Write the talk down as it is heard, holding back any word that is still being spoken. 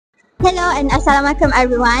Hello and Assalamualaikum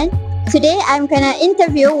everyone. Today I'm gonna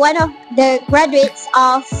interview one of the graduates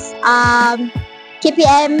of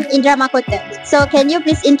KPM Indra Makota. So can you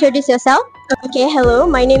please introduce yourself? Okay, hello.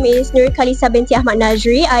 My name is Nur Khalisa binti Ahmad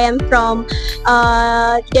Nazri. I am from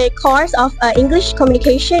the course of English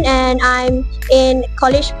Communication, and I'm in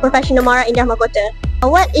College Professional Mara Indra Makota.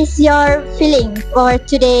 What is your feeling for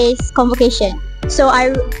today's convocation? So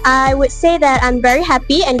I would say that I'm very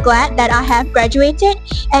happy and glad that I have graduated.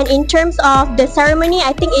 And in terms of the ceremony,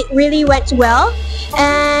 I think it really went well.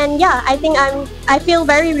 And yeah, I feel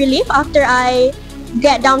very relieved after I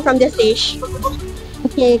get down from the stage.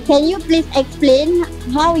 Okay, can you please explain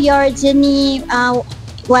how your journey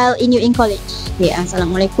while in college? Okay,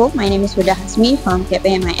 Assalamualaikum. My name is Huda Hasmi from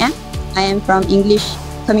KPMIM. I am from English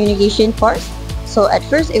Communication course. So at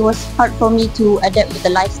first it was hard for me to adapt with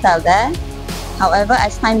the lifestyle there. However,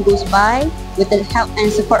 as time goes by, with the help and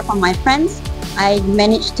support from my friends, I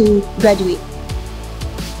managed to graduate.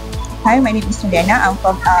 Hi, my name is Suliana. I'm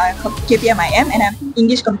from KPMIM and I'm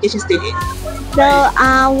English Communication student. So,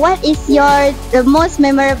 what is the most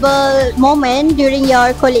memorable moment during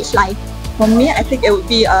your college life? For me, I think it would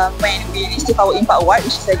be when we received our IMPA award,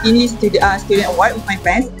 which is a Deanly Student Award with my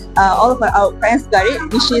friends. All of our friends got it,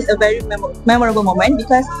 which is a very memorable moment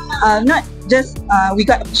because not just we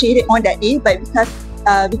got appreciated on that day, but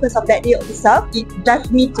because of that day itself, it drives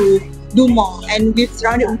me to do more. And we're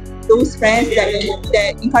surrounded with those friends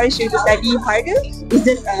that encourage you to study harder. It's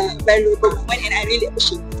just a very memorable moment, and I really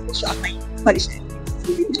appreciate the show of my college life.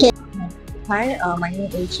 Okay. Hi, my name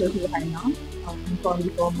is Shirley Haina. I'm from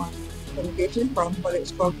Diploma Communication from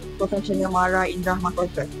College Professional Mara Indra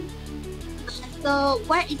Makota. So,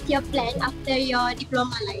 what is your plan after your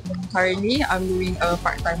diploma life? Currently, I'm doing a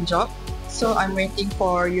part-time job. So I'm waiting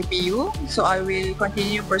for UPU. So I will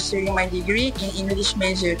continue pursuing my degree in English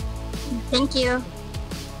major. Thank you.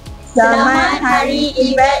 Selamat Hari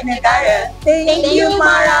Ibadat Negara. Thank you,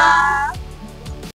 Mara.